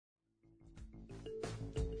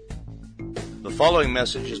The following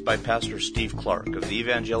message is by Pastor Steve Clark of the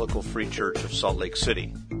Evangelical Free Church of Salt Lake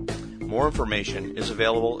City. More information is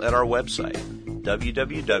available at our website,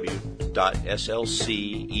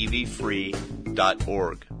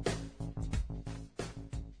 www.slcevfree.org.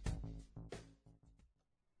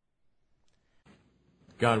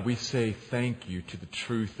 God, we say thank you to the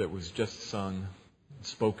truth that was just sung,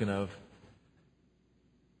 spoken of.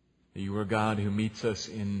 You are God who meets us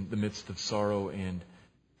in the midst of sorrow and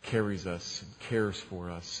carries us, and cares for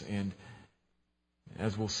us. And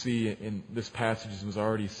as we'll see in this passage, as was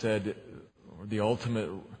already said, the ultimate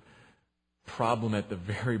problem at the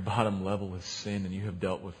very bottom level is sin, and you have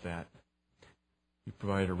dealt with that. You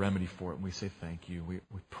provided a remedy for it, and we say thank you. We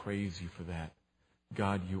praise you for that.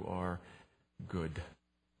 God, you are good.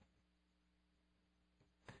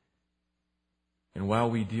 And while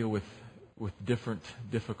we deal with different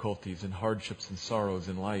difficulties and hardships and sorrows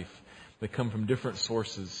in life that come from different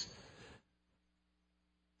sources,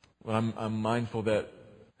 well, I'm mindful that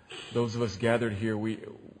those of us gathered here, we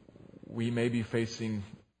may be facing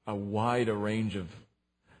a wide range of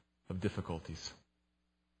difficulties.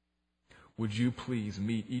 Would you please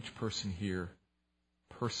meet each person here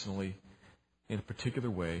personally in a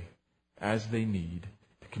particular way as they need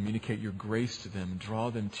to communicate your grace to them,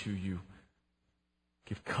 draw them to you,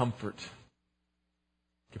 give comfort,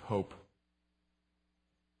 give hope.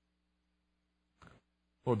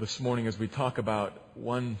 Lord, this morning as we talk about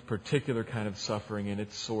one particular kind of suffering and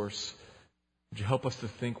its source, would you help us to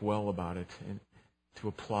think well about it and to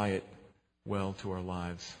apply it well to our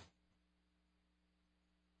lives?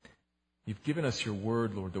 You've given us your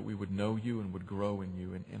word, Lord, that we would know you and would grow in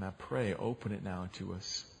you. And I pray, open it now to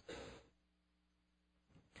us.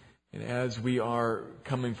 And as we are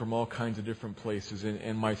coming from all kinds of different places,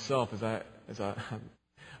 and myself, as I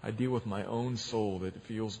deal with my own soul that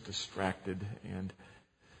feels distracted and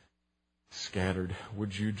scattered,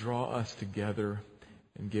 would you draw us together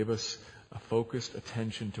and give us a focused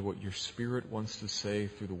attention to what your Spirit wants to say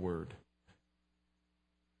through the Word?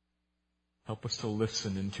 Help us to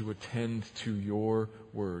listen and to attend to your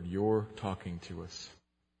Word, your talking to us.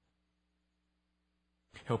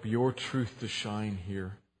 Help your truth to shine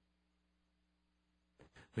here.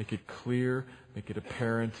 Make it clear, make it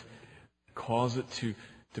apparent, cause it to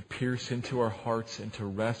pierce into our hearts and to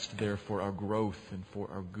rest there for our growth and for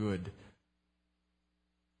our good.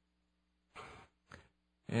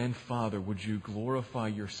 And Father, would you glorify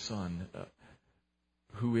your Son,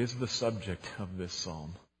 who is the subject of this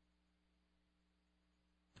psalm?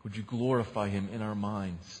 Would you glorify him in our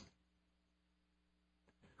minds?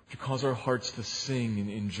 Would you cause our hearts to sing and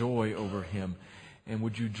enjoy over him? And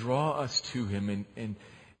would you draw us to him? And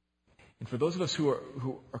for those of us who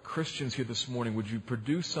are Christians here this morning, would you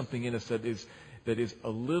produce something in us that is a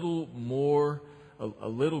little more, a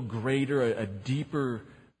little greater, a deeper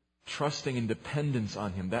trusting and dependence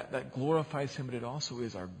on him? That glorifies him, but it also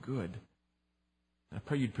is our good. And I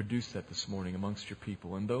pray you'd produce that this morning amongst your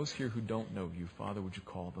people. And those here who don't know you, Father, would you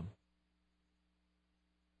call them?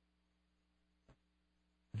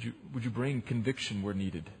 Would you bring conviction where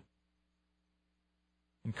needed?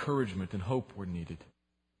 Encouragement and hope where needed?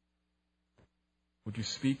 Would you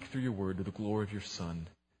speak through your word to the glory of your Son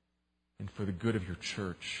and for the good of your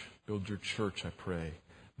church? Build your church, I pray,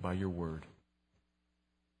 by your word.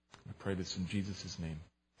 I pray this in Jesus' name.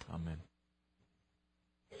 Amen.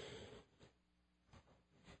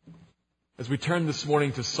 As we turn this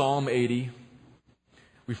morning to Psalm 80,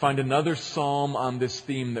 we find another psalm on this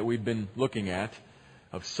theme that we've been looking at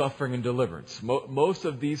of suffering and deliverance. Most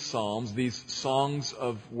of these psalms, these songs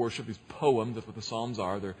of worship, these poems, that's what the psalms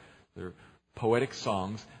are, they're poetic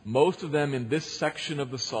songs. Most of them in this section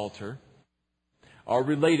of the Psalter are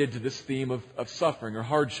related to this theme of suffering or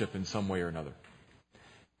hardship in some way or another.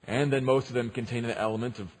 And then most of them contain an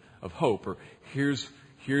element of hope, or here's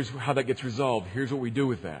how that gets resolved, here's what we do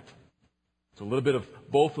with that. So a little bit of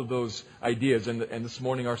both of those ideas, and this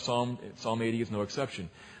morning our Psalm 80 is no exception.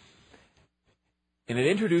 And it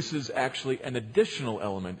introduces actually an additional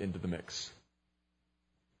element into the mix.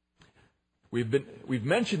 We've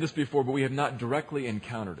mentioned this before, but we have not directly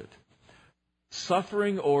encountered it.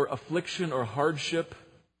 Suffering or affliction or hardship,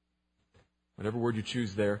 whatever word you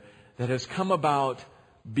choose there, that has come about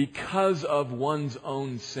because of one's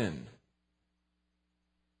own sin.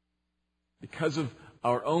 Because of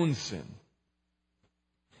our own sin.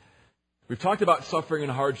 We've talked about suffering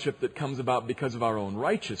and hardship that comes about because of our own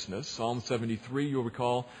righteousness. Psalm 73, you'll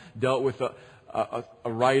recall, dealt with a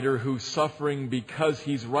writer who's suffering because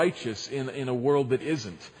he's righteous in a world that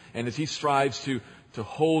isn't. And as he strives to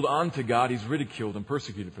hold on to God, he's ridiculed and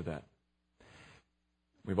persecuted for that.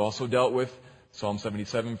 We've also dealt with Psalm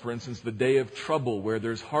 77, for instance, the day of trouble where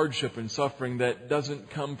there's hardship and suffering that doesn't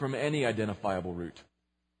come from any identifiable root.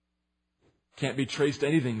 Can't be traced to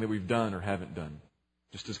anything that we've done or haven't done.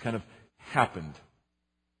 Just has kind of happened.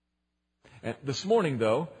 And this morning,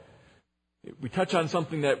 though, we touch on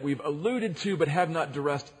something that we've alluded to but have not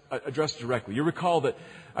addressed directly. You recall that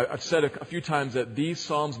I've said a few times that these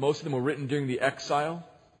Psalms, most of them were written during the exile.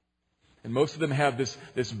 And most of them have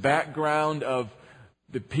this background of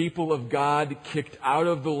the people of God kicked out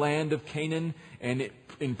of the land of Canaan and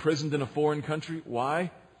imprisoned in a foreign country.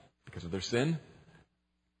 Why? Because of their sin.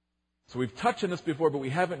 So we've touched on this before, but we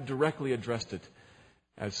haven't directly addressed it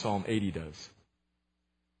as Psalm 80 does.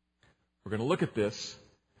 We're going to look at this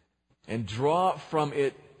and draw from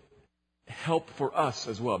it help for us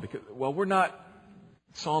as well. Because, well, we're not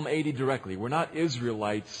Psalm 80 directly. We're not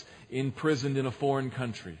Israelites imprisoned in a foreign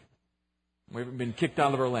country. We haven't been kicked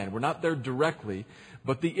out of our land. We're not there directly,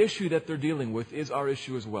 but the issue that they're dealing with is our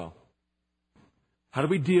issue as well. How do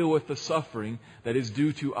we deal with the suffering that is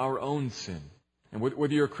due to our own sin? And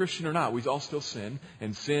whether you're a Christian or not, we all still sin,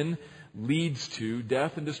 and sin leads to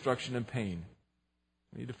death and destruction and pain.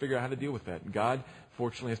 We need to figure out how to deal with that. And God,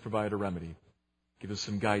 fortunately, has provided a remedy. Give us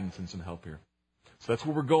some guidance and some help here. So that's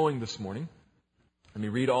where we're going this morning. Let me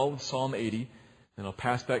read all of Psalm 80, and I'll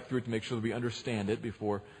pass back through it to make sure that we understand it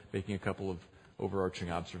before making a couple of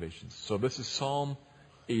overarching observations. So this is Psalm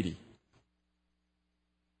 80.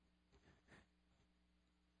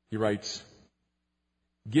 He writes,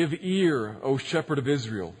 "Give ear, O shepherd of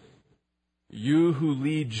Israel, you who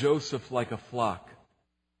lead Joseph like a flock.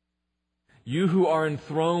 You who are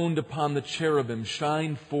enthroned upon the cherubim,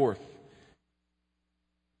 shine forth.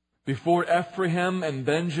 Before Ephraim and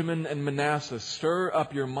Benjamin and Manasseh, stir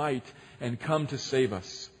up your might and come to save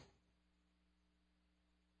us.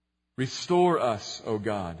 Restore us, O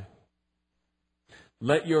God.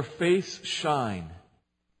 Let your face shine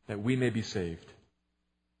that we may be saved.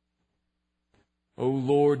 O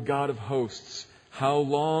Lord God of hosts, how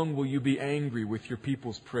long will you be angry with your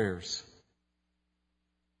people's prayers?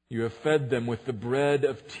 You have fed them with the bread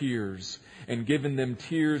of tears and given them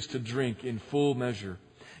tears to drink in full measure.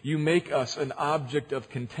 You make us an object of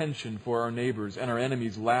contention for our neighbors, and our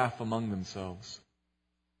enemies laugh among themselves.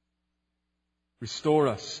 Restore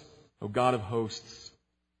us, O God of hosts.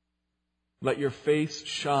 Let your face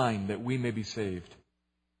shine that we may be saved.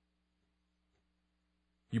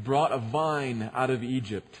 You brought a vine out of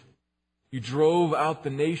Egypt. You drove out the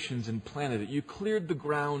nations and planted it. You cleared the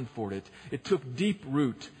ground for it. It took deep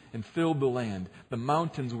root and filled the land. The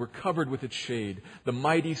mountains were covered with its shade, the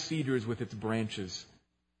mighty cedars with its branches.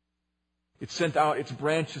 It sent out its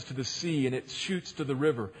branches to the sea and its shoots to the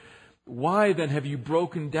river. Why then have you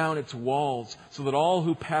broken down its walls so that all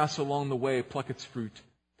who pass along the way pluck its fruit?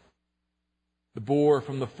 The boar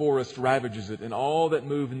from the forest ravages it, and all that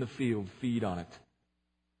move in the field feed on it.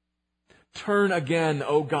 Turn again,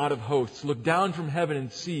 O God of hosts. Look down from heaven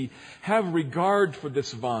and see. Have regard for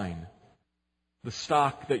this vine, the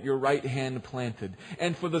stock that your right hand planted,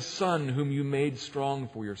 and for the son whom you made strong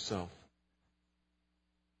for yourself.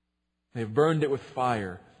 They have burned it with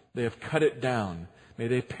fire. They have cut it down. May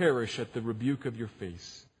they perish at the rebuke of your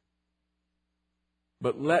face.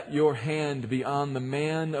 But let your hand be on the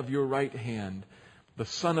man of your right hand, the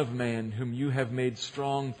Son of Man whom you have made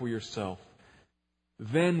strong for yourself.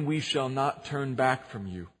 Then we shall not turn back from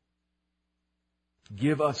you.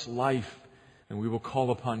 Give us life, and we will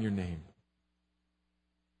call upon your name.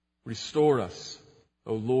 Restore us,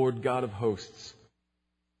 O Lord God of hosts.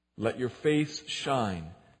 Let your face shine,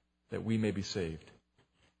 that we may be saved.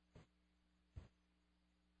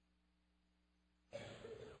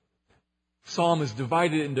 Psalm is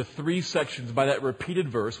divided into three sections by that repeated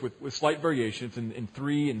verse with slight variations in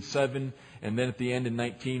 3 and 7, and then at the end in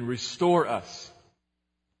 19, restore us,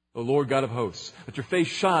 O Lord God of hosts. Let your face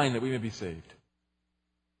shine that we may be saved.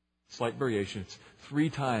 Slight variations, 3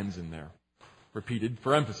 times in there. Repeated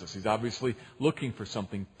for emphasis. He's obviously looking for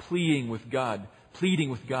something, pleading with God,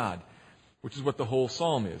 which is what the whole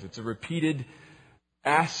psalm is. It's a repeated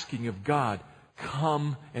asking of God,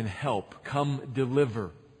 come and help, come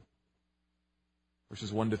deliver.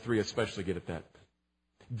 Verses 1 to 3 especially get at that.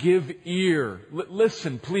 Give ear.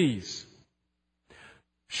 Listen, please.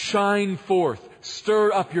 Shine forth.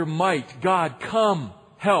 Stir up your might. God, come.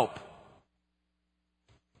 Help.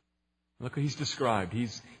 Look what he's described.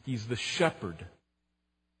 He's the shepherd.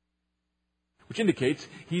 Which indicates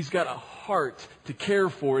he's got a heart to care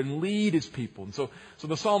for and lead his people. And so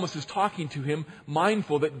the psalmist is talking to him,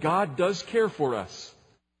 mindful that God does care for us.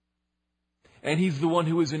 And he's the one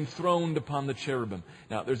who is enthroned upon the cherubim.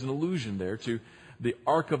 Now, there's an allusion there to the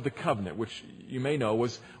Ark of the Covenant, which you may know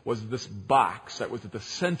was this box that was at the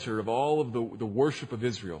center of all of the worship of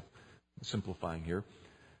Israel. I'm simplifying here.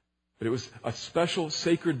 But it was a special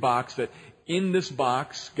sacred box that in this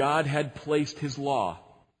box God had placed His law.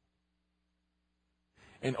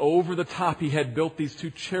 And over the top He had built these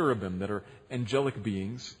two cherubim that are angelic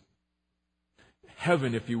beings.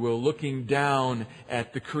 Heaven, if you will, looking down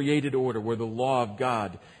at the created order where the law of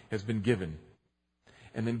God has been given.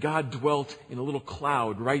 And then God dwelt in a little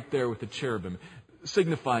cloud right there with the cherubim,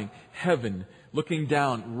 signifying heaven, looking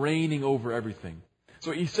down, reigning over everything.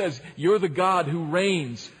 So He says, you're the God who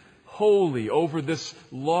reigns holy over this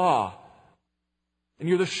law. And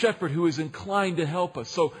you're the shepherd who is inclined to help us.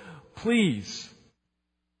 So please,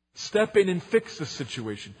 step in and fix this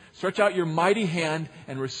situation. Stretch out your mighty hand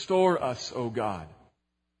and restore us, O God.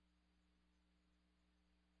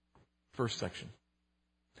 First section.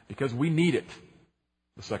 Because we need it.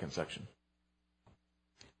 The second section.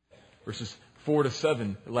 Verses 4 to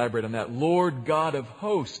 7 elaborate on that. Lord God of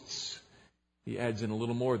hosts. He adds in a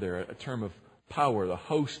little more there, a term of power. The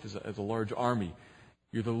host is a large army.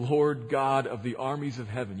 You're the Lord God of the armies of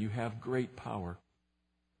heaven. You have great power.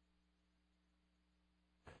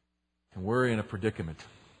 And we're in a predicament.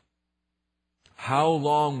 How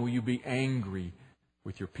long will you be angry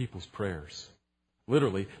with your people's prayers?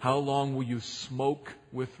 Literally, how long will you smoke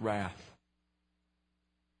with wrath?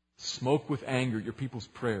 Smoke with anger at your people's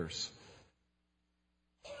prayers.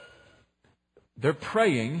 They're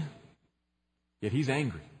praying, yet He's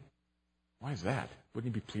angry. Why is that?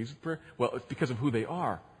 Wouldn't He be pleased with prayer? Well, it's because of who they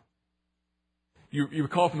are. You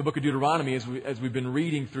recall from the book of Deuteronomy, as we've been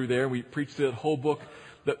reading through there, we preached the whole book,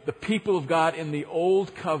 the people of God in the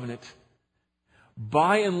Old Covenant,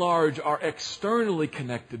 by and large, are externally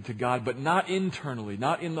connected to God, but not internally,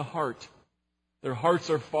 not in the heart. Their hearts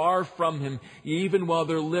are far from Him, even while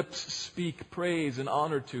their lips speak praise and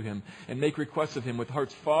honor to Him and make requests of Him with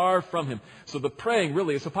hearts far from Him. So the praying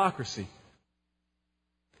really is hypocrisy.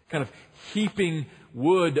 Kind of heaping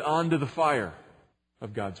wood onto the fire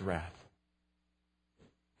of God's wrath.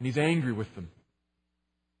 And He's angry with them.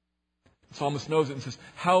 The psalmist knows it and says,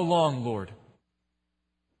 how long, Lord?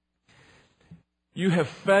 You have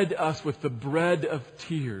fed us with the bread of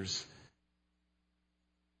tears.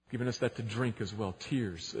 Given us that to drink as well.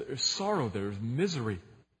 Tears. There's sorrow there. There's misery.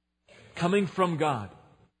 Coming from God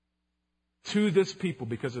to this people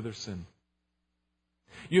because of their sin.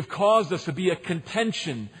 You've caused us to be a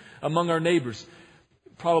contention among our neighbors.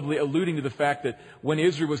 Probably alluding to the fact that when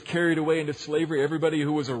Israel was carried away into slavery, everybody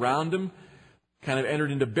who was around them kind of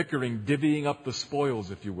entered into bickering, divvying up the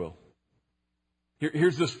spoils, if you will.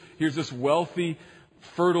 Here's this wealthy,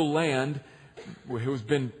 fertile land who's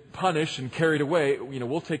been punished and carried away.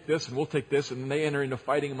 We'll take this and we'll take this, and then they enter into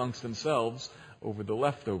fighting amongst themselves over the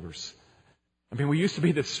leftovers. I mean, we used to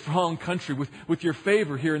be this strong country with your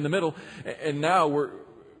favor here in the middle, and now we're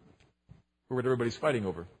what everybody's fighting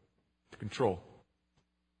over. Control.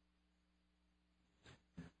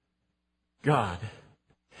 God,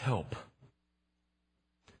 help.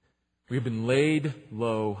 We have been laid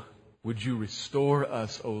low. Would you restore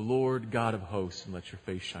us, O Lord God of hosts, and let your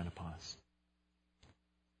face shine upon us?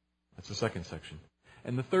 That's the second section.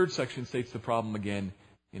 And the third section states the problem again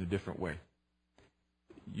in a different way.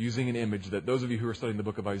 Using an image that those of you who are studying the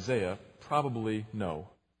book of Isaiah probably know.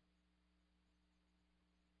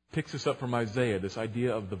 Picks us up from Isaiah, this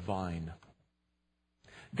idea of the vine.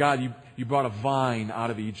 God, you brought a vine out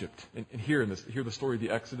of Egypt. And hear the story of the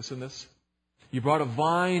Exodus in this. You brought a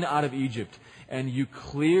vine out of Egypt, and you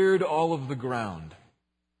cleared all of the ground.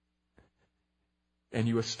 And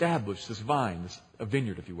you established this vine, a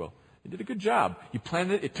vineyard, if you will. You did a good job. You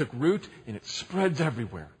planted it, it took root, and it spreads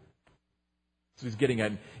everywhere. So he's getting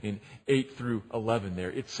at in 8 through 11 there.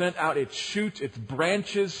 It sent out its shoots, its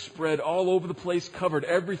branches spread all over the place, covered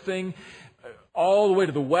everything, all the way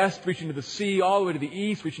to the west, reaching to the sea, all the way to the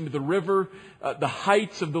east, reaching to the river, the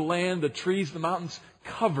heights of the land, the trees, the mountains,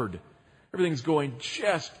 covered. Everything's going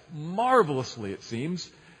just marvelously, it seems.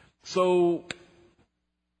 So,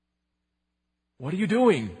 what are you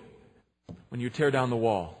doing when you tear down the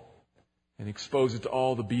wall and expose it to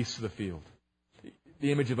all the beasts of the field?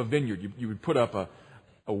 The image of a vineyard. You would put up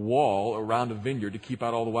a wall around a vineyard to keep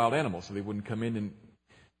out all the wild animals so they wouldn't come in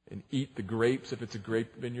and eat the grapes if it's a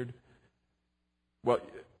grape vineyard. Well,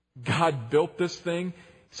 God built this thing,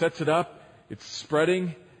 sets it up, it's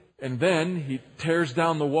spreading, and then He tears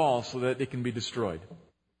down the wall so that it can be destroyed.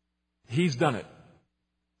 He's done it.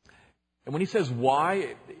 And when He says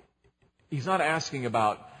why, He's not asking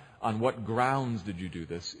about on what grounds did you do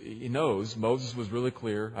this. He knows. Moses was really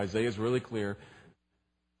clear. Isaiah is really clear.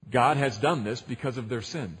 God has done this because of their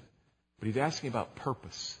sin. But he's asking about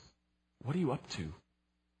purpose. What are you up to?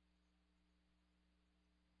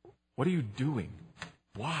 What are you doing?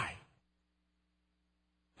 Why?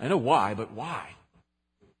 I know why, but why?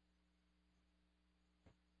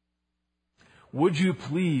 Would you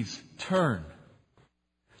please turn?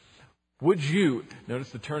 Would you,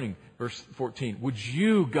 notice the turning, verse 14, would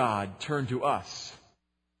you, God, turn to us?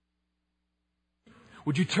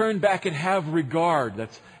 Would you turn back and have regard,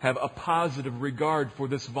 have a positive regard for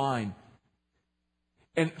this vine,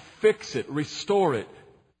 and fix it, restore it,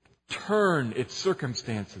 turn its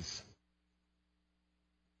circumstances?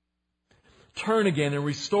 Turn again and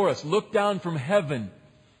restore us. Look down from heaven.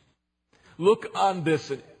 Look on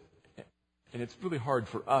this. And it's really hard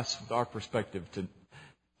for us, with our perspective,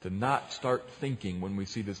 to not start thinking when we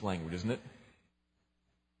see this language, isn't it?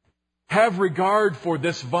 Have regard for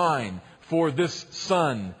this vine, for this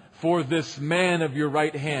son, for this man of your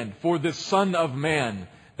right hand, for this son of man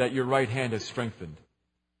that your right hand has strengthened.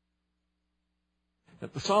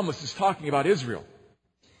 That the psalmist is talking about Israel.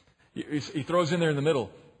 He throws in there in the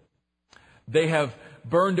middle, they have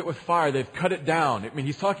burned it with fire. They've cut it down. I mean,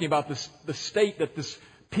 he's talking about the state that this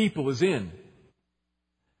people is in.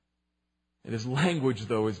 And his language,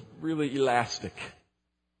 though, is really elastic.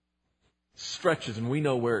 Stretches, and we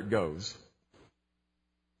know where it goes.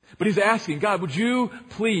 But he's asking, God, would you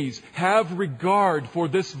please have regard for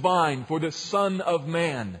this vine, for this Son of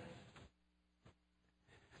Man?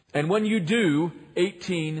 And when you do,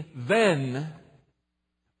 18, then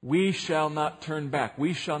we shall not turn back.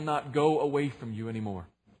 We shall not go away from you anymore.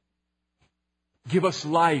 Give us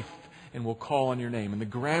life, and we'll call on your name. And the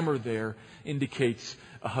grammar there indicates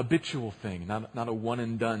a habitual thing, not a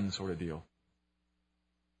one-and-done sort of deal.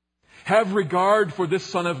 Have regard for this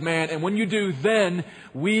Son of Man, and when you do, then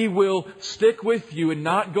we will stick with you and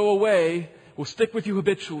not go away. We'll stick with you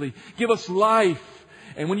habitually. Give us life,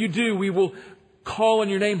 and when you do, we will call on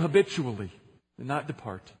your name habitually and not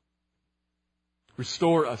depart.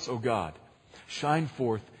 Restore us, O God. Shine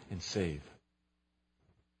forth and save.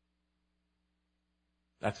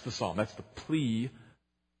 That's the psalm. That's the plea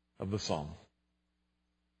of the psalm.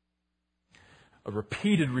 A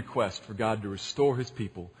repeated request for God to restore His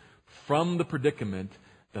people from the predicament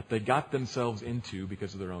that they got themselves into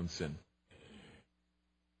because of their own sin.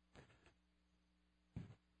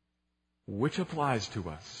 Which applies to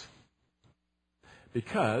us.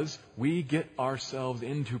 Because we get ourselves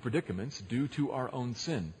into predicaments due to our own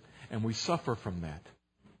sin. And we suffer from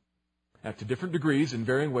that. To different degrees, in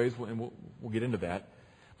varying ways, and we'll get into that.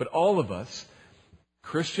 But all of us,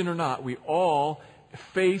 Christian or not, we all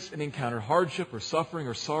face and encounter hardship or suffering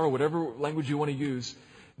or sorrow, whatever language you want to use,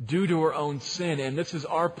 due to our own sin. And this is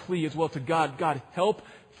our plea as well to God. God, help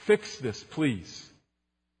fix this, please.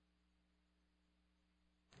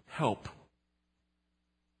 Help.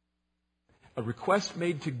 A request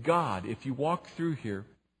made to God, if you walk through here,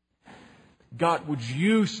 God, would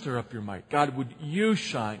you stir up your might? God, would you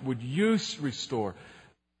shine? Would you restore?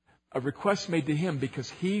 A request made to Him because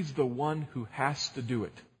He's the one who has to do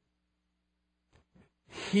it.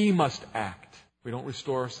 He must act. We don't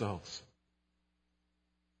restore ourselves.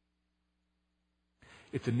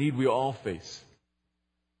 It's a need we all face.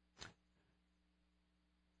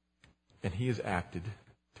 And He has acted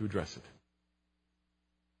to address it.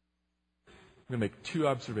 I'm going to make two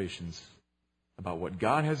observations about what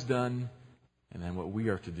God has done and then what we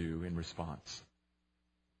are to do in response.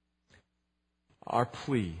 Our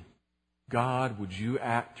plea, God, would you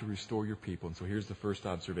act to restore your people? And so here's the first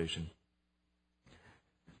observation.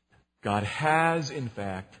 God has, in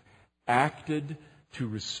fact, acted to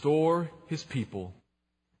restore His people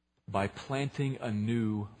by planting a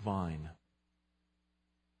new vine.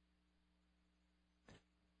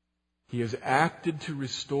 He has acted to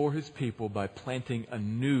restore His people by planting a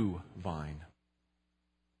new vine.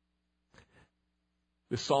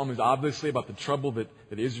 This psalm is obviously about the trouble that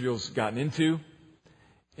Israel's gotten into.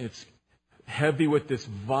 It's heavy with this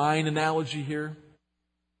vine analogy here.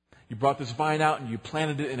 You brought this vine out and you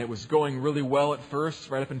planted it and it was going really well at first,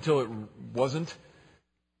 right up until it wasn't.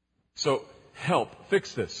 So help,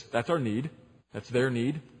 fix this. That's our need. That's their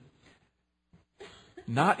need.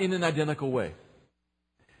 Not in an identical way.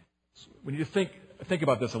 We need to think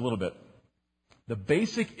about this a little bit. The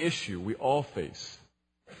basic issue we all face,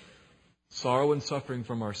 sorrow and suffering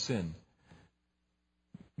from our sin,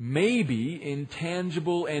 may be in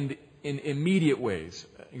tangible and in immediate ways.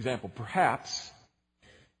 Example, perhaps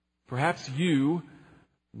you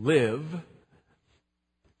live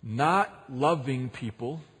not loving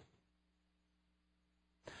people,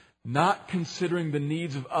 not considering the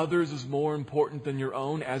needs of others as more important than your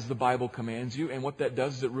own, as the Bible commands you, and what that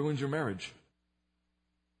does is it ruins your marriage.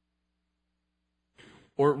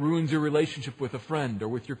 or it ruins your relationship with a friend or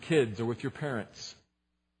with your kids or with your parents.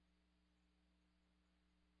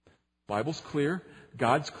 Bible's clear.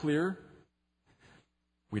 God's clear.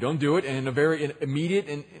 We don't do it, and in a very immediate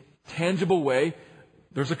and tangible way,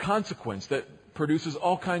 there's a consequence that produces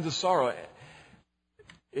all kinds of sorrow.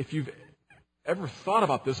 If you've ever thought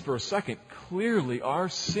about this for a second, clearly our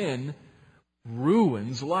sin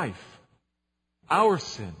ruins life. Our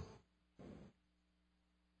sin.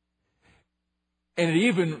 And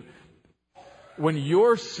even when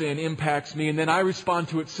your sin impacts me and then I respond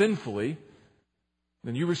to it sinfully,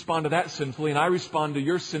 then you respond to that sinfully and I respond to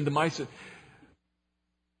your sin, to my sin,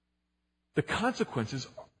 the consequences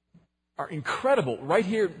are incredible right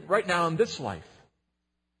here, right now in this life.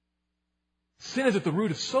 Sin is at the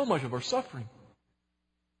root of so much of our suffering.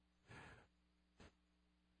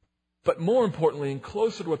 But more importantly, and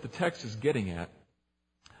closer to what the text is getting at,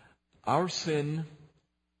 our sin,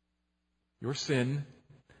 your sin,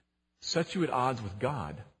 sets you at odds with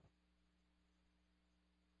God,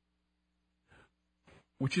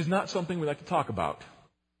 which is not something we like to talk about.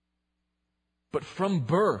 But from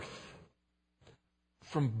birth,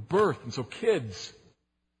 and so kids,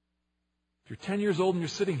 if you're 10 years old and you're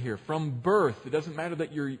sitting here, from birth, it doesn't matter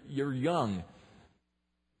that you're young.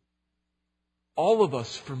 All of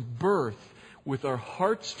us from birth, with our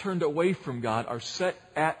hearts turned away from God, are set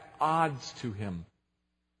at odds to Him.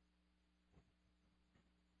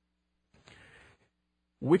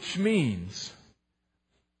 Which means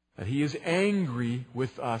that He is angry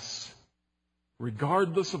with us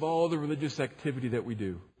regardless of all the religious activity that we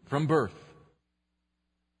do. From birth.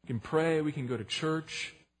 We can pray, we can go to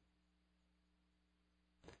church.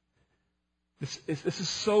 This is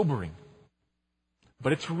sobering,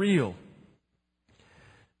 but it's real.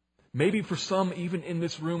 Maybe for some, even in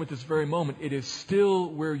this room at this very moment, it is still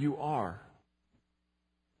where you are.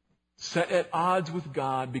 Set at odds with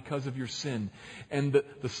God because of your sin. And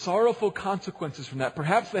the sorrowful consequences from that,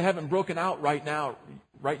 perhaps they haven't broken out right now,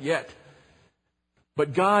 right yet.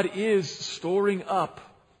 But God is storing up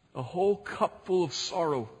a whole cup full of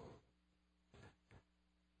sorrow.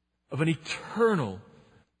 Of an eternal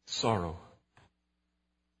sorrow.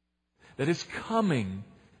 That is coming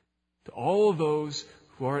to all of those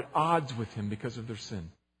who are at odds with Him because of their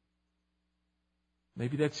sin.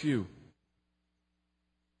 Maybe that's you.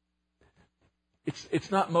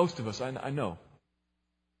 It's not most of us, I know.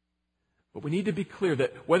 But we need to be clear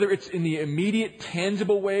that whether it's in the immediate,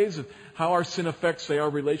 tangible ways of how our sin affects, say, our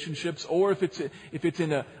relationships, or if it's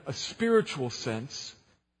in a spiritual sense,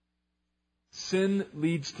 sin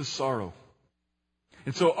leads to sorrow.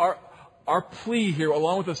 And so our plea here,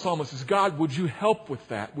 along with the psalmist, is, God, would you help with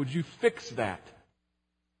that? Would you fix that?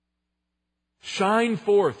 Shine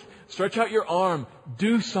forth. Stretch out your arm.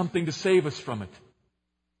 Do something to save us from it.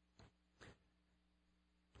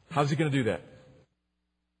 How's He going to do that?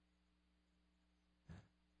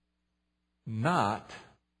 Not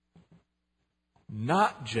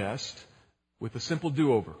just with a simple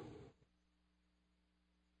do-over.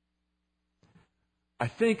 I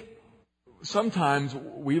think sometimes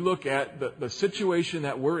we look at the situation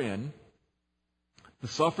that we're in, the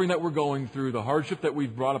suffering that we're going through, the hardship that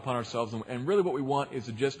we've brought upon ourselves, and really what we want is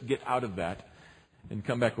to just get out of that and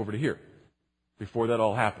come back over to here before that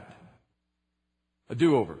all happened. A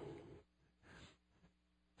do-over.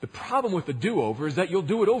 The problem with the do-over is that you'll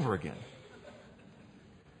do it over again.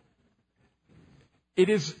 It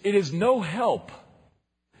is no help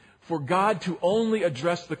for God to only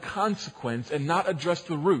address the consequence and not address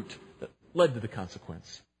the root that led to the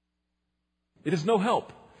consequence. It is no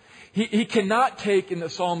help. He cannot take, in the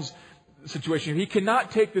Psalms situation, He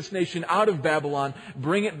cannot take this nation out of Babylon,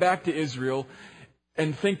 bring it back to Israel,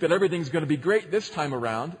 and think that everything's going to be great this time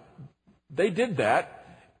around. They did that.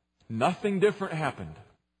 Nothing different happened.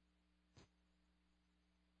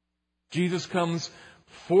 Jesus comes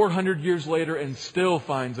 400 years later and still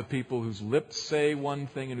finds a people whose lips say one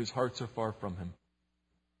thing and whose hearts are far from Him.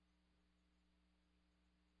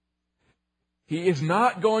 He is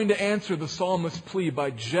not going to answer the psalmist's plea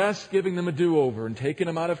by just giving them a do-over and taking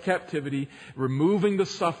them out of captivity, removing the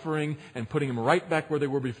suffering, and putting them right back where they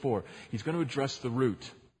were before. He's going to address the root.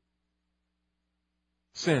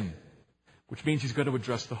 Sin. Which means He's going to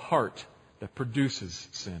address the heart that produces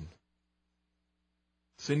sin.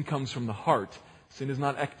 Sin comes from the heart. Sin is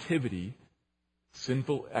not activity.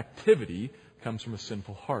 Sinful activity comes from a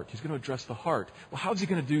sinful heart. He's going to address the heart. Well, how's He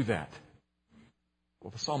going to do that?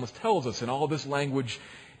 Well, the psalmist tells us in all this language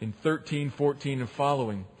in 13, 14, and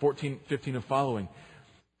following, 14, 15, and following,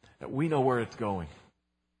 that we know where it's going.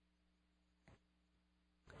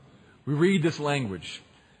 We read this language.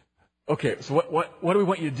 Okay, so what do we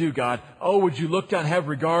want you to do, God? Oh, would you look down and have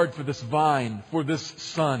regard for this vine, for this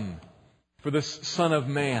Son of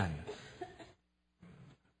Man?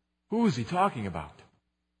 Who is he talking about?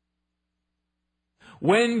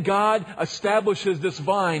 When God establishes this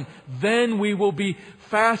vine, then we will be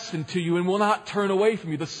fastened to you and will not turn away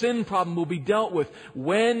from you. The sin problem will be dealt with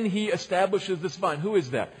when he establishes this vine. Who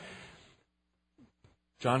is that?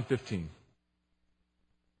 John 15.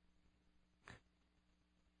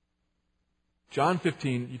 John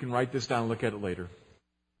 15, you can write this down and look at it later.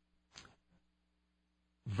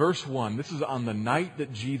 Verse 1, this is on the night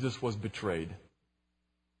that Jesus was betrayed.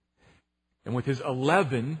 And with his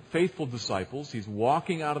 11 faithful disciples, he's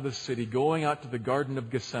walking out of the city, going out to the Garden of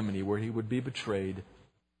Gethsemane where he would be betrayed.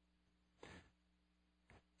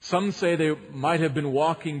 Some say they might have been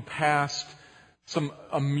walking past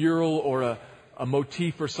a mural or a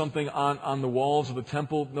motif or something on the walls of the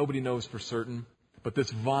temple. Nobody knows for certain. But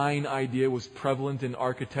this vine idea was prevalent in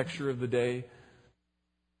architecture of the day.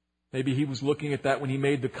 Maybe he was looking at that when he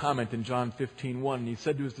made the comment in John 15:1, and he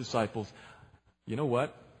said to his disciples, you know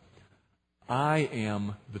what? I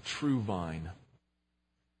am the true vine,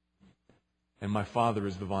 and my Father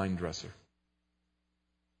is the vine dresser.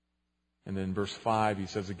 And then in verse 5 he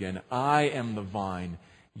says again, I am the vine,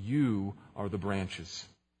 you are the branches.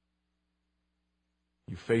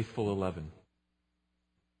 You faithful 11.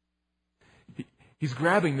 He's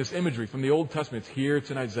grabbing this imagery from the Old Testament. It's here,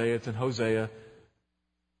 it's in Isaiah, it's in Hosea.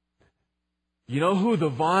 You know who the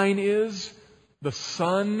vine is? The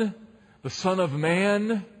Son of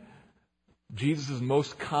Man. Jesus'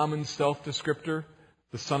 most common self-descriptor,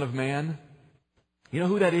 the Son of Man. You know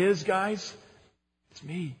who that is, guys? It's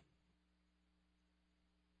me.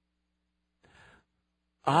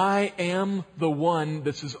 I am the one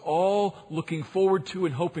this is all looking forward to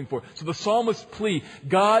and hoping for. So the psalmist's plea,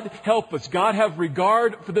 God help us, God have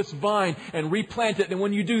regard for this vine and replant it, and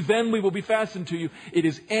when you do, then we will be fastened to you. It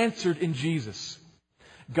is answered in Jesus.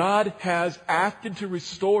 God has acted to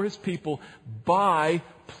restore His people by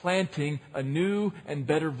planting a new and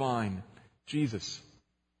better vine, Jesus.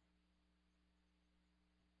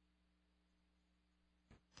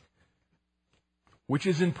 Which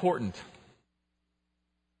is important.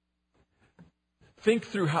 Think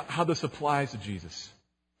through how this applies to Jesus.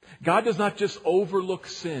 God does not just overlook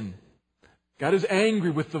sin. God is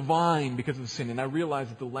angry with the vine because of the sin. And I realize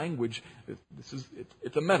that the language,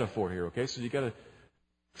 it's a metaphor here, okay? So you've got to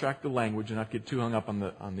track the language and not get too hung up on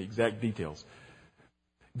the exact details.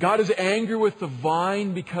 God is angry with the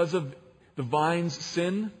vine because of the vine's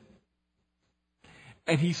sin.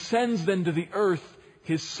 And He sends then to the earth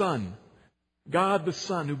His Son, God the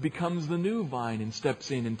Son, who becomes the new vine and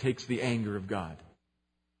steps in and takes the anger of God.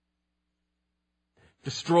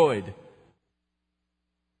 Destroyed,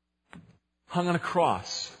 hung on a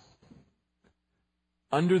cross,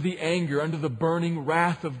 under the anger, under the burning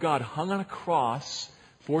wrath of God, hung on a cross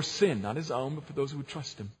for sin, not His own, but for those who would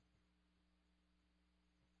trust Him.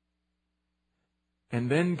 And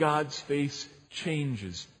then God's face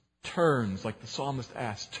changes, turns, like the psalmist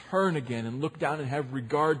asked, turn again and look down and have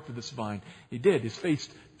regard for this vine. He did. His face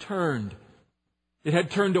turned. It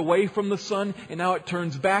had turned away from the Son, and now it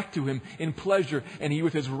turns back to Him in pleasure. And He,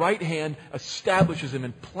 with His right hand, establishes Him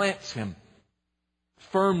and plants Him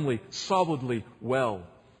firmly, solidly, well.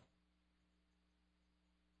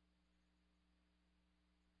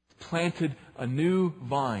 Planted a new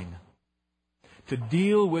vine to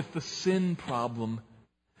deal with the sin problem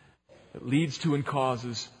that leads to and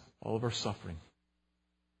causes all of our suffering.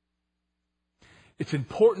 It's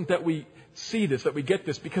important that we see this, that we get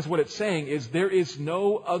this, because what it's saying is there is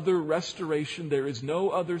no other restoration, there is no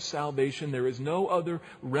other salvation, there is no other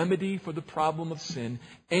remedy for the problem of sin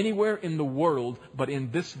anywhere in the world but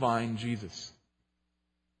in this vine, Jesus.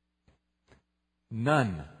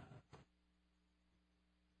 None.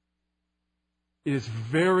 It is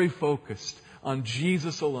very focused on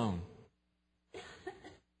Jesus alone.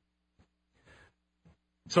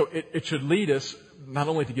 So it should lead us not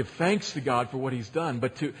only to give thanks to God for what He's done,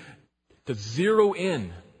 but to zero in.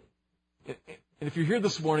 And if you're here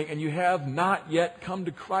this morning and you have not yet come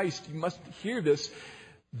to Christ, you must hear this.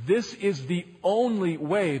 This is the only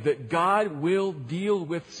way that God will deal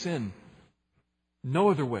with sin. No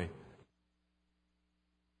other way.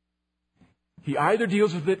 He either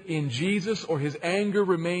deals with it in Jesus or His anger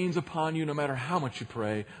remains upon you no matter how much you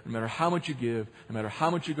pray, no matter how much you give, no matter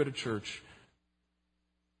how much you go to church.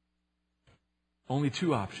 Only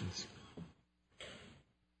two options.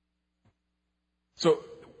 So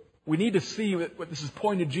we need to see what this is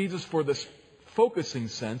pointing to Jesus for this focusing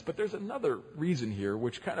sense, but there's another reason here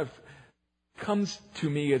which kind of comes to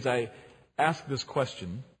me as I ask this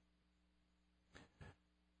question.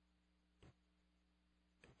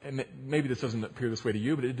 and maybe this doesn't appear this way to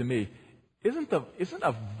you, but it did to me, isn't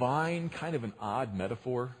a vine kind of an odd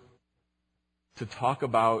metaphor to talk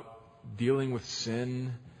about dealing with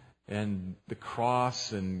sin and the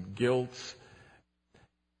cross and guilt?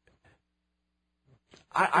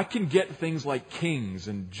 I can get things like kings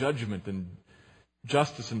and judgment and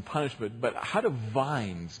justice and punishment, but how do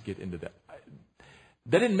vines get into that?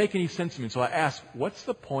 That didn't make any sense to me, so I asked, what's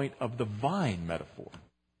the point of the vine metaphor?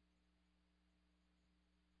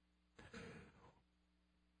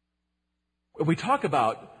 We talk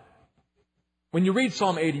about, when you read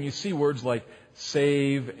Psalm 80 and you see words like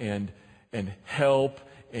save and help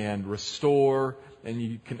and restore, and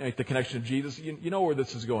you can make the connection to Jesus, you know where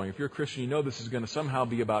this is going. If you're a Christian, you know this is going to somehow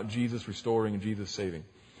be about Jesus restoring and Jesus saving.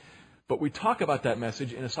 But we talk about that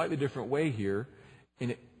message in a slightly different way here,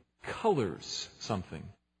 and it colors something.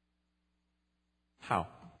 How?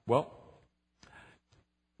 Well,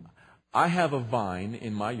 I have a vine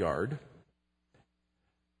in my yard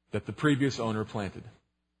that the previous owner planted.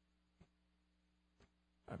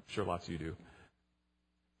 I'm sure lots of you do.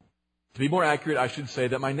 To be more accurate, I should say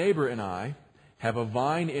that my neighbor and I have a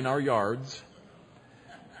vine in our yards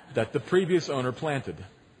that the previous owner planted.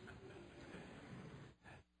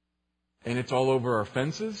 And it's all over our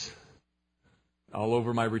fences, all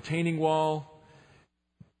over my retaining wall,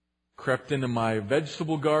 crept into my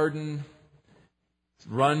vegetable garden,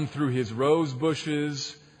 run through his rose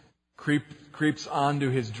bushes, creeps onto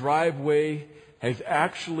his driveway, has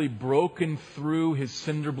actually broken through his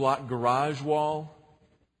cinder block garage wall.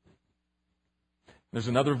 There's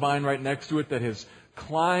another vine right next to it that has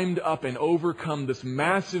climbed up and overcome this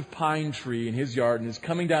massive pine tree in his yard and is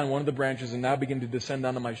coming down one of the branches and now beginning to descend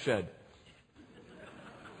onto my shed.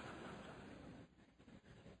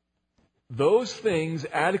 Those things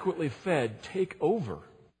adequately fed take over.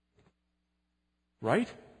 Right?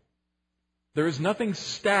 There is nothing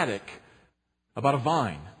static about a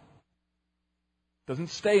vine. It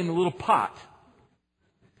doesn't stay in the little pot.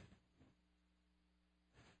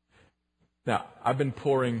 Now, I've been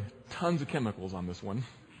pouring tons of chemicals on this one.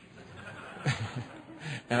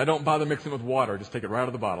 And I don't bother mixing it with water. Just take it right out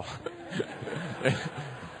of the bottle.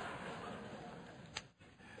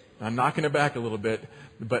 I'm knocking it back a little bit,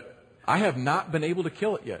 but I have not been able to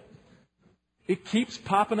kill it yet. It keeps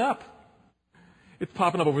popping up. It's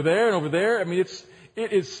popping up over there and over there. I mean,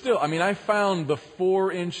 it is still, I found the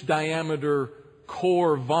 4-inch diameter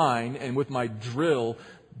core vine and with my drill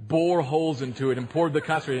bore holes into it and poured the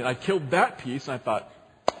concentrate in. I killed that piece and I thought,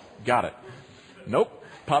 got it. Nope.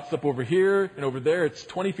 Pops up over here and over there. It's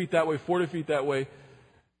 20 feet that way, 40 feet that way.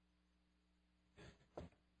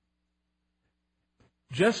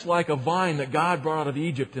 Just like a vine that God brought out of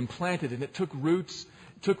Egypt and planted, and it took root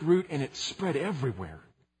and it spread everywhere.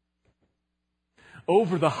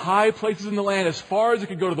 Over the high places in the land, as far as it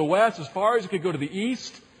could go to the west, as far as it could go to the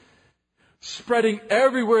east, spreading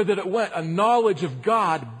everywhere that it went, a knowledge of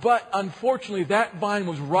God. But unfortunately, that vine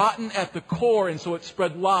was rotten at the core, and so it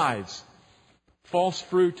spread lies, false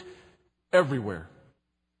fruit everywhere.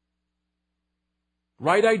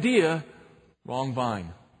 Right idea, wrong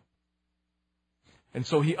vine. And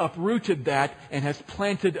so he uprooted that and has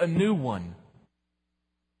planted a new one.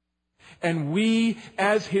 And we,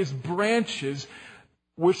 as his branches,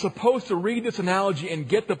 we're supposed to read this analogy and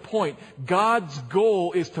get the point. God's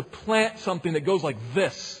goal is to plant something that goes like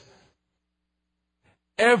this.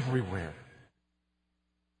 Everywhere.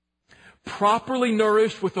 Properly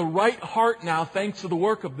nourished with the right heart now, thanks to the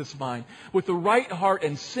work of this vine. With the right heart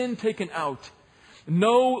and sin taken out.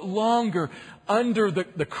 No longer under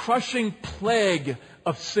the crushing plague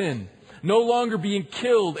of sin. No longer being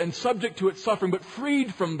killed and subject to its suffering, but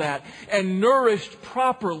freed from that and nourished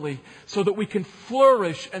properly so that we can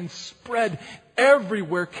flourish and spread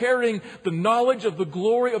everywhere, carrying the knowledge of the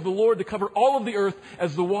glory of the Lord to cover all of the earth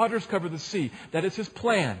as the waters cover the sea. That is his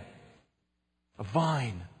plan. A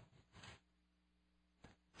vine.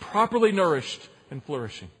 Properly nourished and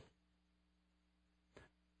flourishing.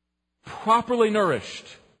 Properly nourished,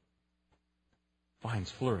 vines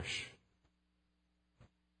flourish.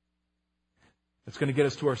 That's going to get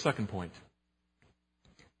us to our second point.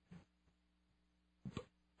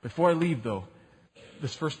 Before I leave, though,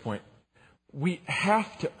 this first point, we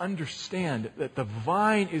have to understand that the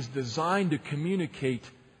vine is designed to communicate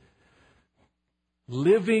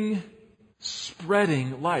living,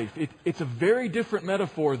 spreading life. It's a very different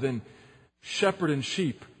metaphor than shepherd and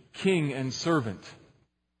sheep, king and servant.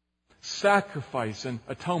 Sacrifice and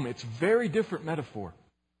atonement. It's a very different metaphor.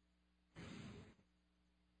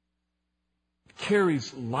 It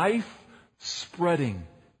carries life, spreading,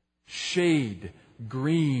 shade,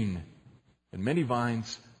 green, and many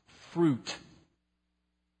vines, fruit.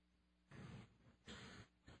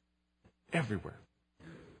 everywhere.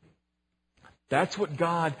 That's what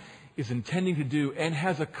God is intending to do and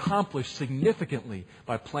has accomplished significantly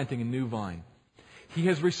by planting a new vine. He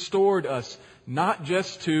has restored us not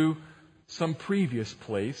just to some previous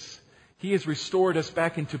place. He has restored us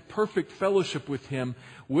back into perfect fellowship with Him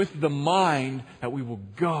with the mind that we will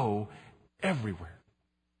go everywhere.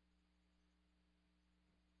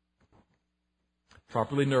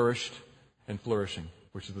 Properly nourished and flourishing,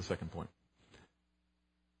 which is the second point.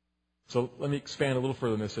 So let me expand a little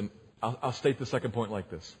further on this, and I'll state the second point like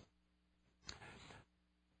this.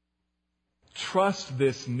 Trust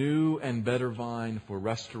this new and better vine for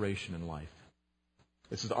restoration in life.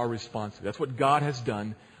 This is our response. That's what God has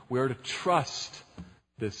done. We are to trust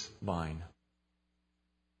this vine.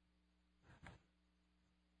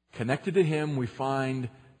 Connected to Him, we find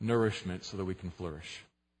nourishment so that we can flourish.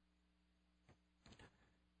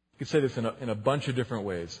 You could say this in a bunch of different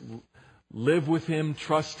ways. Live with Him,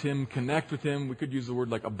 trust Him, connect with Him. We could use the word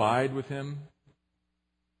like abide with Him.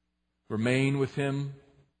 Remain with Him.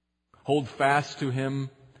 Hold fast to Him.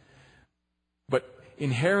 But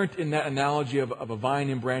inherent in that analogy of a vine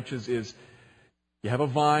and branches is you have a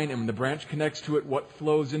vine, and when the branch connects to it, what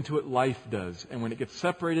flows into it, life does. And when it gets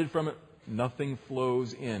separated from it, nothing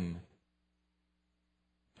flows in.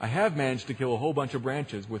 I have managed to kill a whole bunch of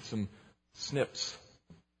branches with some snips.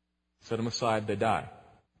 Set them aside, they die.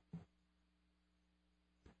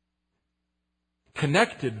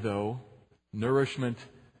 Connected, though, nourishment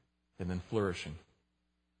and then flourishing.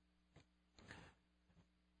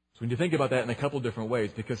 So when you think about that in a couple different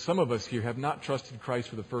ways, because some of us here have not trusted Christ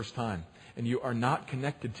for the first time, and you are not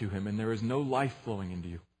connected to Him, and there is no life flowing into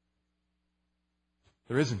you.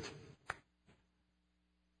 There isn't.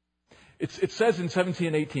 It says in 17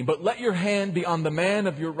 and 18, "But let your hand be on the man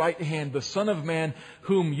of your right hand, the Son of Man,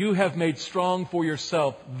 whom you have made strong for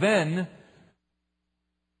yourself. Then,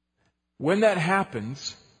 when that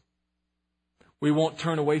happens, we won't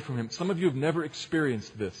turn away from Him." Some of you have never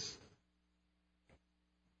experienced this.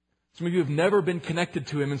 Some of you have never been connected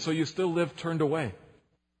to Him, and so you still live turned away.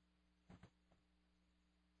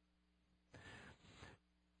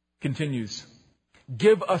 Continues,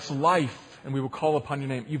 "Give us life, and we will call upon your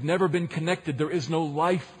name." You've never been connected. There is no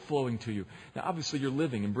life flowing to you. Now, obviously, you're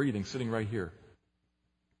living and breathing, sitting right here.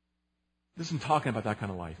 This isn't talking about that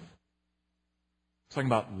kind of life. It's talking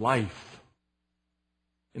about life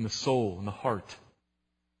in the soul, in the heart.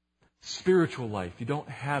 Spiritual life. You don't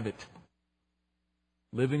have it.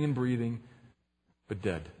 Living and breathing, but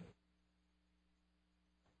dead.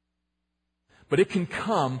 But it can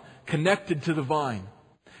come connected to the vine.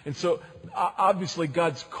 And so, obviously,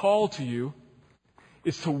 God's call to you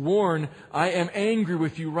is to warn, I am angry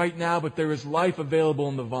with you right now, but there is life available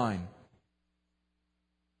in the vine.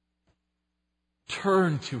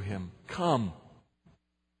 Turn to Him. Come.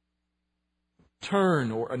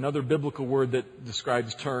 Turn, or another biblical word that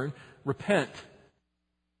describes turn, repent.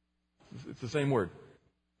 It's the same word.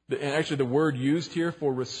 And actually, the word used here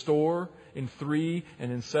for restore in 3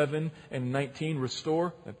 and in 7 and 19,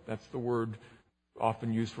 restore, that's the word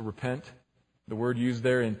often used for repent. The word used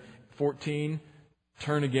there in 14,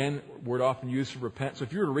 turn again, word often used for repent. So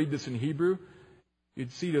if you were to read this in Hebrew,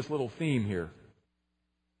 you'd see this little theme here.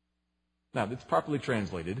 Now, it's properly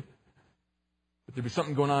translated, but there'd be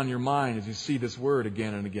something going on in your mind as you see this word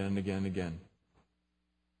again and again and again and again.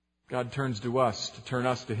 God turns to us to turn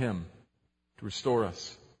us to Him, to restore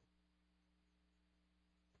us.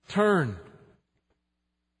 Turn.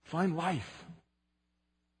 Find life.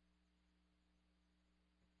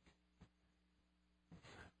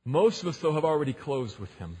 Most of us, though, have already closed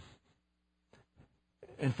with Him.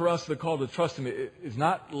 And for us, the call to trust Him is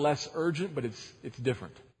not less urgent, but it's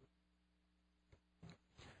different.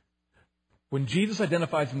 When Jesus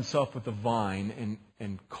identifies Himself with the vine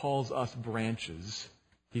and calls us branches,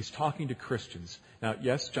 He's talking to Christians. Now,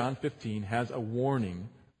 yes, John 15 has a warning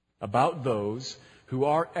about those who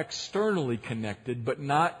are externally connected, but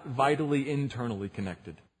not vitally internally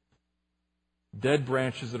connected. Dead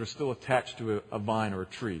branches that are still attached to a vine or a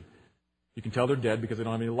tree. You can tell they're dead because they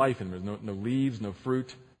don't have any life in them. There's no leaves, no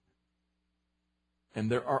fruit. And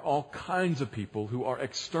there are all kinds of people who are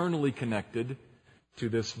externally connected to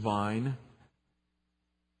this vine,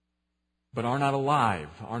 but are not alive,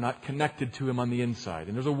 are not connected to Him on the inside.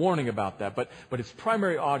 And there's a warning about that. But His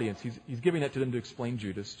primary audience, He's giving that to them to explain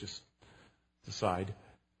Judas, just aside.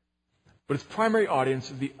 But His primary audience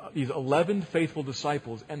is these 11 faithful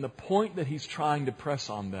disciples, and the point that He's trying to press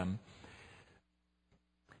on them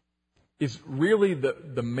is really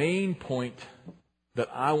the main point that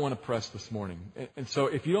I want to press this morning. And so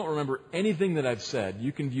if you don't remember anything that I've said,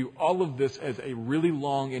 you can view all of this as a really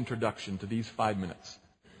long introduction to these 5 minutes.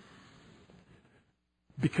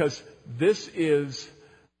 Because this is,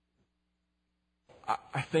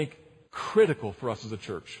 I think, critical for us as a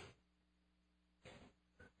church.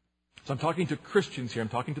 So I'm talking to Christians here. I'm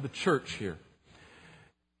talking to the church here.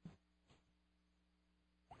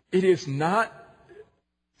 It is not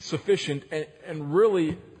sufficient and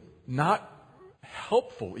really not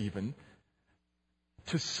helpful even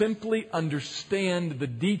to simply understand the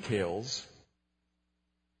details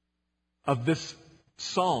of this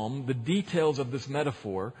psalm, the details of this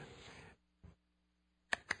metaphor,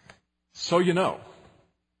 so you know.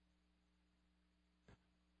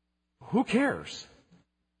 Who cares?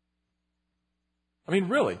 I mean,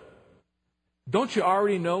 really, don't you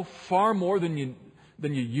already know far more than you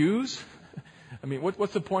use? I mean,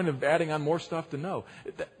 what's the point of adding on more stuff to know?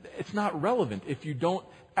 It's not relevant if you don't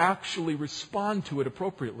actually respond to it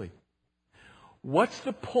appropriately. What's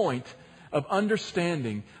the point of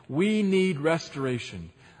understanding we need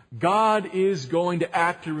restoration? God is going to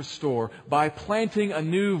act to restore by planting a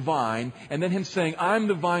new vine and then Him saying, I'm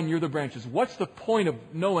the vine, you're the branches. What's the point of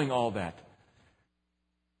knowing all that?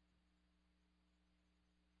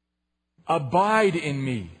 Abide in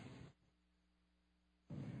me.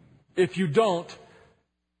 If you don't,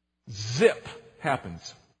 zip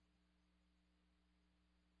happens.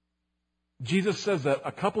 Jesus says that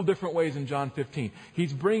a couple different ways in John 15.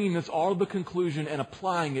 He's bringing this all to the conclusion and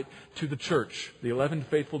applying it to the church, the 11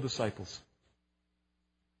 faithful disciples.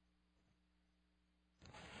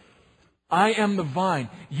 I am the vine.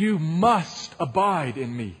 You must abide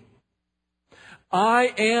in me.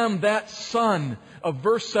 I am that Son of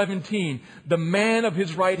verse 17, the man of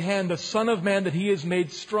His right hand, the Son of Man that He has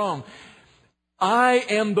made strong. I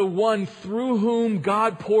am the one through whom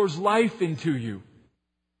God pours life into you.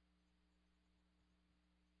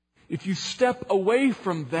 If you step away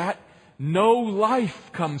from that, no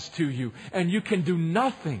life comes to you, and you can do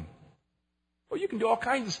nothing. Well, you can do all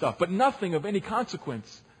kinds of stuff, but nothing of any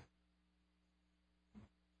consequence.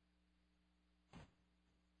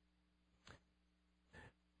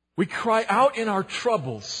 We cry out in our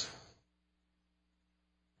troubles.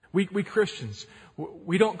 We Christians,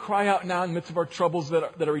 we don't cry out now in the midst of our troubles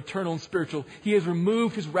that are eternal and spiritual. He has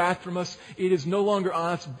removed His wrath from us. It is no longer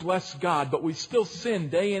on us, bless God. But we still sin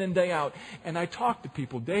day in and day out. And I talk to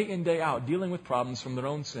people day in, day out, dealing with problems from their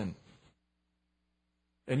own sin.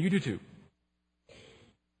 And you do too.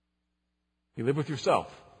 You live with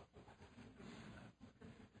yourself.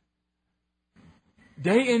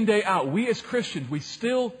 Day in, day out, we as Christians, we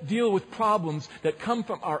still deal with problems that come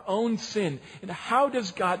from our own sin. And how does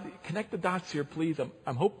God, connect the dots here, please.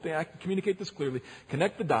 I'm hoping I can communicate this clearly.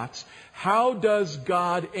 Connect the dots. How does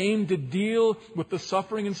God aim to deal with the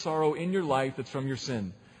suffering and sorrow in your life that's from your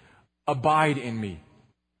sin? Abide in me,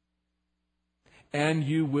 and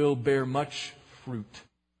you will bear much fruit.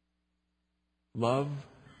 Love,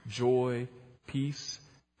 joy, peace,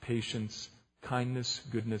 patience, kindness,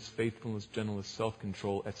 goodness, faithfulness, gentleness,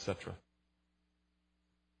 self-control, etc.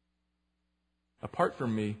 Apart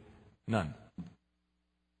from me, none.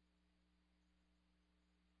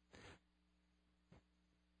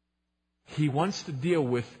 He wants to deal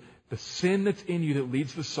with the sin that's in you that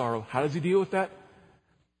leads to sorrow. How does He deal with that?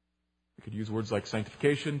 We could use words like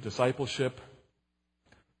sanctification, discipleship,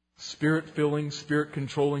 Spirit-filling,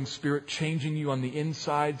 Spirit-controlling, Spirit-changing you on the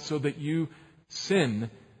inside so that you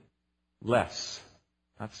sin less.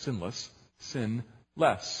 Not sinless, sin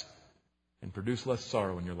less. And produce less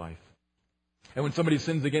sorrow in your life. And when somebody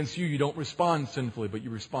sins against you, you don't respond sinfully, but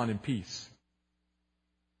you respond in peace.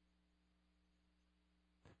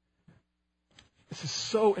 This is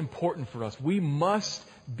so important for us. We must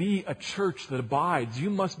be a church that abides.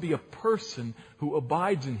 You must be a person who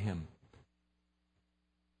abides in Him.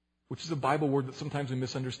 Which is a Bible word that sometimes we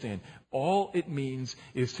misunderstand. All it means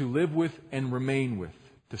is to live with and remain with.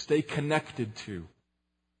 To stay connected to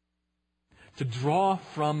draw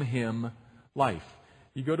from Him life.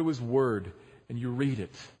 You go to His Word and you read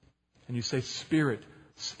it and you say, Spirit,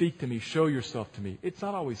 speak to me, show yourself to me. It's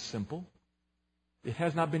not always simple. It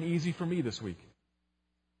has not been easy for me this week.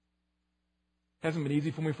 It hasn't been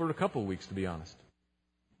easy for me for a couple of weeks, to be honest.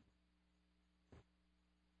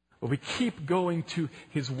 But we keep going to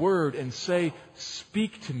His Word and say,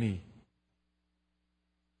 speak to me.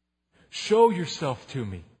 Show yourself to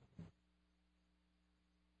me.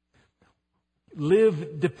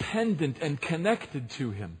 Live dependent and connected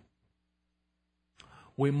to Him.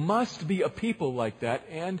 We must be a people like that.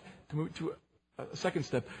 And to move to a second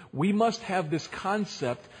step, we must have this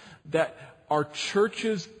concept that our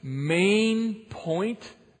church's main point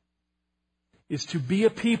is to be a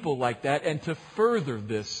people like that and to further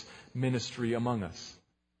this ministry among us.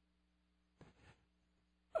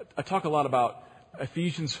 I talk a lot about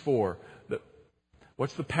Ephesians 4.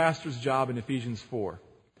 What's the pastor's job in Ephesians 4?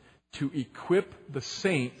 To equip the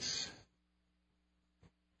saints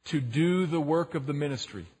to do the work of the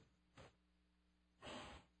ministry.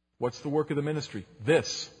 What's the work of the ministry?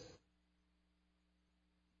 This.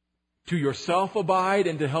 To yourself abide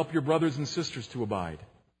and to help your brothers and sisters to abide.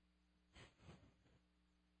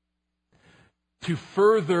 To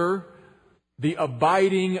further the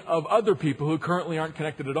abiding of other people who currently aren't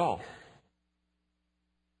connected at all.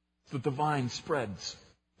 So that the vine spreads.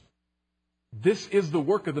 This is the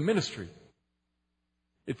work of the ministry.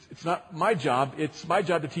 It's not my job. It's my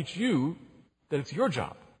job to teach you that it's your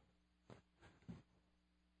job.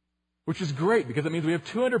 Which is great because it means we have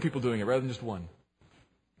 200 people doing it rather than just one.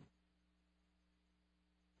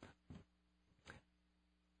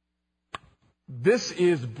 This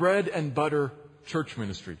is bread and butter church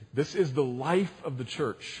ministry. This is the life of the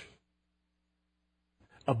church.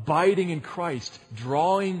 Abiding in Christ,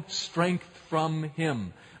 drawing strength from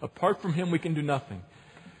Him. Apart from Him, we can do nothing.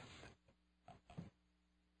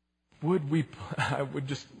 I would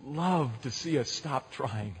just love to see us stop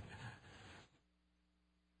trying.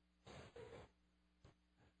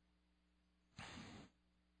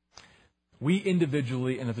 We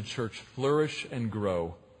individually and as a church flourish and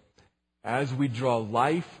grow as we draw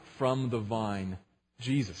life from the vine,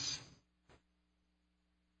 Jesus.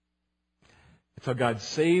 It's how God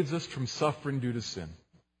saves us from suffering due to sin.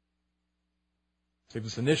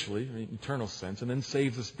 Saves us initially, in an eternal sense, and then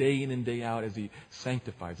saves us day in and day out as He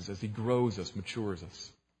sanctifies us, as He grows us, matures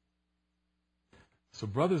us. So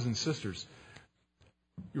brothers and sisters,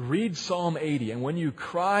 you read Psalm 80, and when you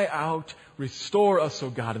cry out, restore us, O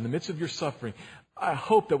God, in the midst of your suffering, I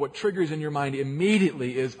hope that what triggers in your mind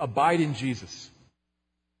immediately is abide in Jesus.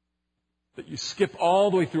 That you skip all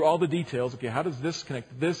the way through all the details. Okay, how does this connect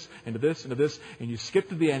to this and to this and to this? And you skip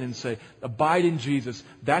to the end and say, abide in Jesus.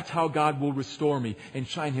 That's how God will restore me and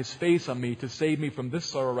shine His face on me to save me from this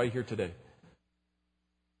sorrow right here today.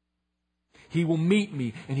 He will meet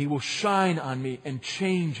me and He will shine on me and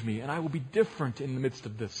change me. And I will be different in the midst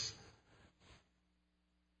of this.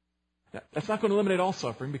 Now, that's not going to eliminate all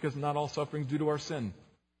suffering because not all suffering is due to our sin.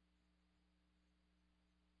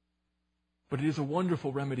 But it is a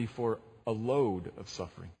wonderful remedy for a load of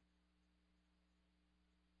suffering.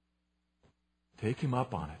 Take Him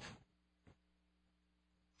up on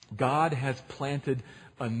it. God has planted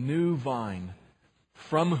a new vine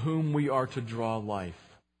from whom we are to draw life.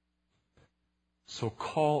 So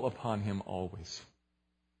call upon Him always.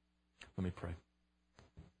 Let me pray.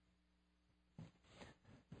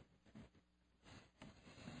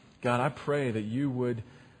 God, I pray that You would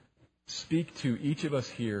speak to each of us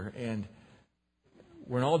here, and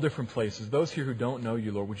we're in all different places. Those here who don't know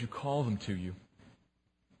You, Lord, would You call them to You?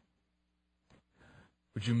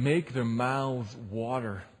 Would You make their mouths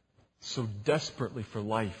water so desperately for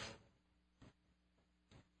life?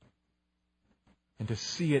 And to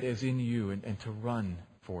see it as in You and to run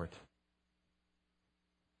for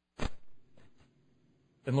it.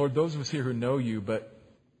 And Lord, those of us here who know You but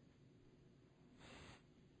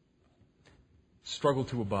struggle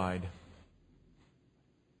to abide, would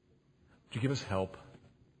You give us help?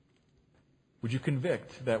 Would You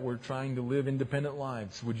convict that we're trying to live independent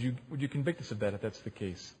lives? Would you convict us of that if that's the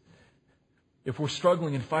case? If we're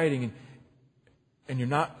struggling and fighting and You're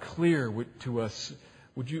not clear to us,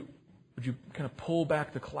 would you kind of pull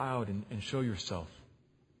back the cloud and show Yourself?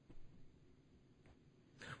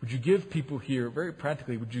 Would You give people here, very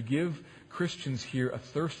practically, would You give Christians here a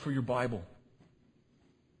thirst for Your Bible?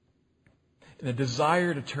 And a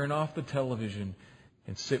desire to turn off the television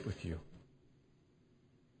and sit with You?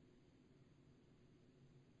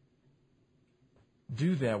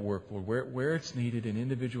 Do that work, Lord, where it's needed in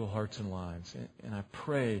individual hearts and lives. And I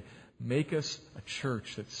pray, make us a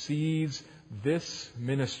church that sees this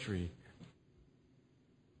ministry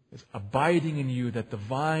as abiding in You, that the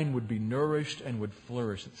vine would be nourished and would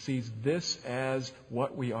flourish. That sees this as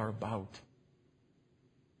what we are about.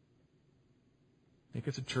 Make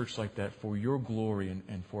us a church like that for Your glory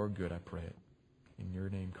and for our good, I pray it. In Your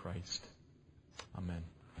name, Christ. Amen.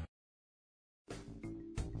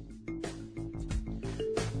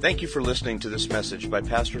 Thank you for listening to this message by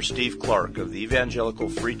Pastor Steve Clark of the Evangelical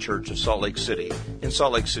Free Church of Salt Lake City in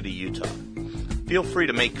Salt Lake City, Utah. Feel free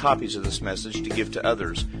to make copies of this message to give to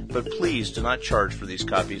others, but please do not charge for these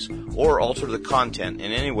copies or alter the content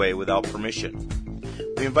in any way without permission.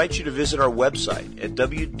 We invite you to visit our website at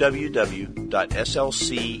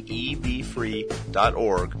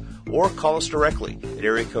www.slcevfree.org or call us directly at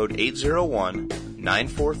area code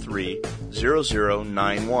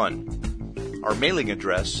 801-943-0091. Our mailing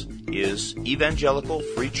address is Evangelical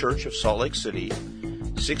Free Church of Salt Lake City,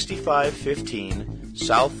 6515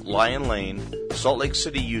 South Lion Lane, Salt Lake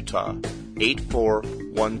City, Utah,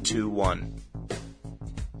 84121.